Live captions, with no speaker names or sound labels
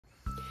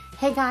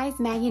Hey guys,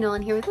 Maggie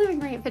Nolan here with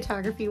Living Right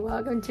Photography.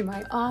 Welcome to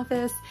my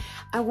office.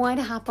 I wanted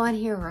to hop on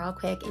here real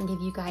quick and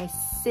give you guys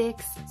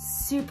 6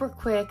 super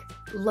quick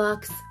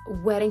luxe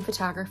wedding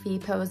photography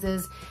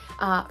poses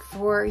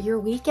for your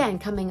weekend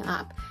coming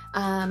up.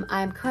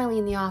 I'm currently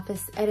in the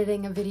office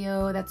editing a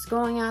video that's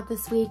going out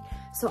this week,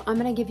 so I'm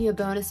gonna give you a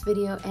bonus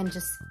video and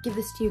just give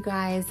this to you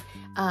guys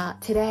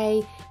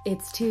today.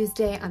 It's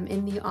Tuesday, I'm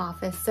in the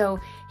office, so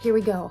here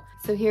we go.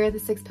 So here are the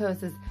 6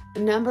 poses.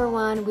 Number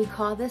 1, we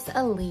call this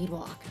a lead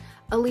walk.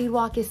 A lead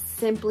walk is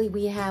simply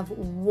we have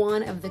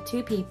one of the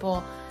 2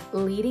 people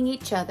leading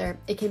each other.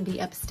 It can be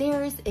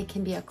upstairs, it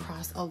can be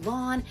across a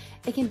lawn,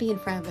 it can be in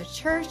front of a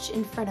church,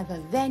 in front of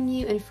a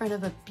venue, in front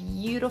of a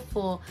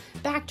beautiful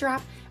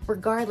backdrop.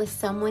 Regardless,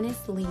 someone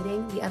is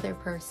leading the other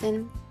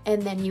person,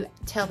 and then you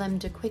tell them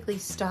to quickly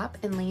stop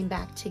and lean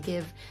back to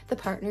give the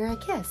partner a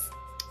kiss.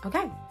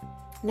 Okay.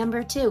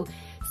 Number 2,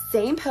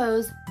 same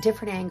pose,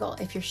 different angle.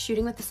 If you're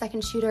shooting with the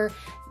second shooter,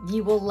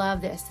 you will love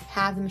this.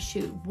 Have them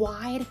shoot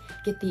wide,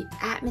 get the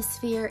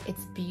atmosphere.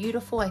 It's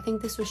beautiful. I think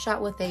this was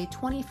shot with a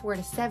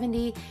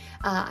 24-70.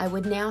 I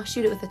would now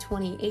shoot it with a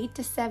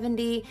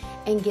 28-70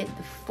 and get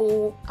the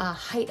full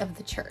height of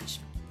the church.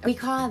 We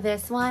call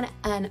this one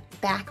an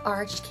back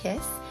arch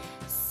kiss.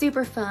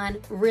 Super fun,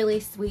 really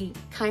sweet,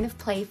 kind of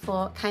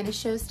playful, kind of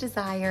shows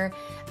desire,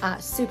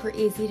 super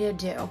easy to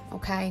do,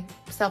 okay?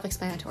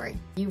 Self-explanatory.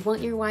 You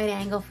want your wide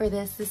angle for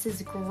this. This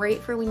is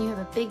great for when you have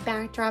a big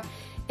backdrop.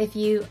 If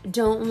you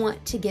don't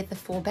want to get the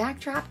full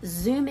backdrop,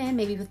 zoom in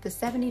maybe with the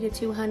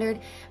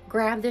 70-200,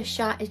 grab this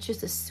shot. It's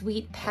just a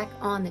sweet peck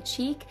on the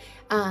cheek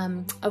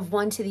of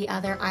one to the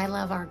other. I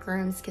love our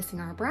grooms kissing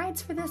our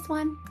brides for this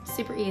one.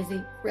 Super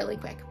easy, really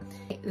quick.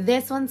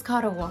 This one's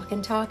called a walk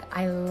and talk.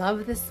 I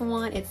love this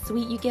one. It's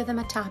sweet. You give them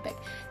a topic.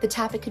 The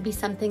topic could be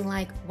something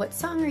like, what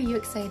song are you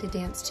excited to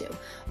dance to?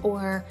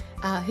 Or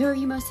who are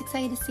you most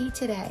excited to see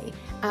today?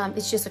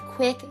 It's just a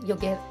quick, you'll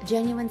get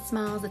genuine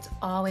smiles. It's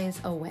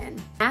always a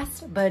win.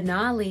 Last but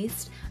not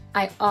least,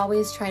 I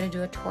always try to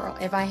do a twirl.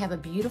 If I have a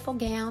beautiful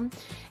gown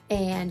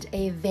and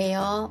a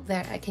veil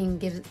that I can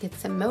get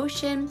some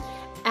motion,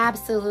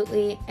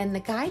 absolutely. And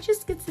the guy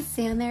just gets to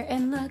stand there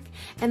and look,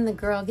 and the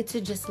girl gets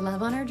to just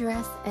love on her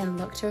dress and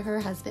look to her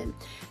husband.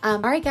 All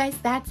right, guys,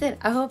 that's it.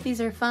 I hope these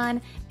are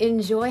fun.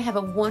 Enjoy. Have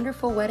a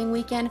wonderful wedding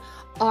weekend.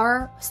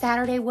 Our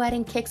Saturday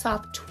wedding kicks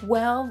off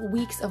 12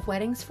 weeks of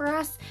weddings for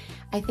us.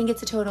 I think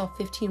it's a total of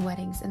 15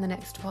 weddings in the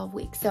next 12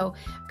 weeks. So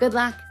good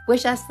luck.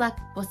 Wish us luck.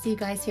 We'll see you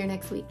guys here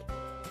next week.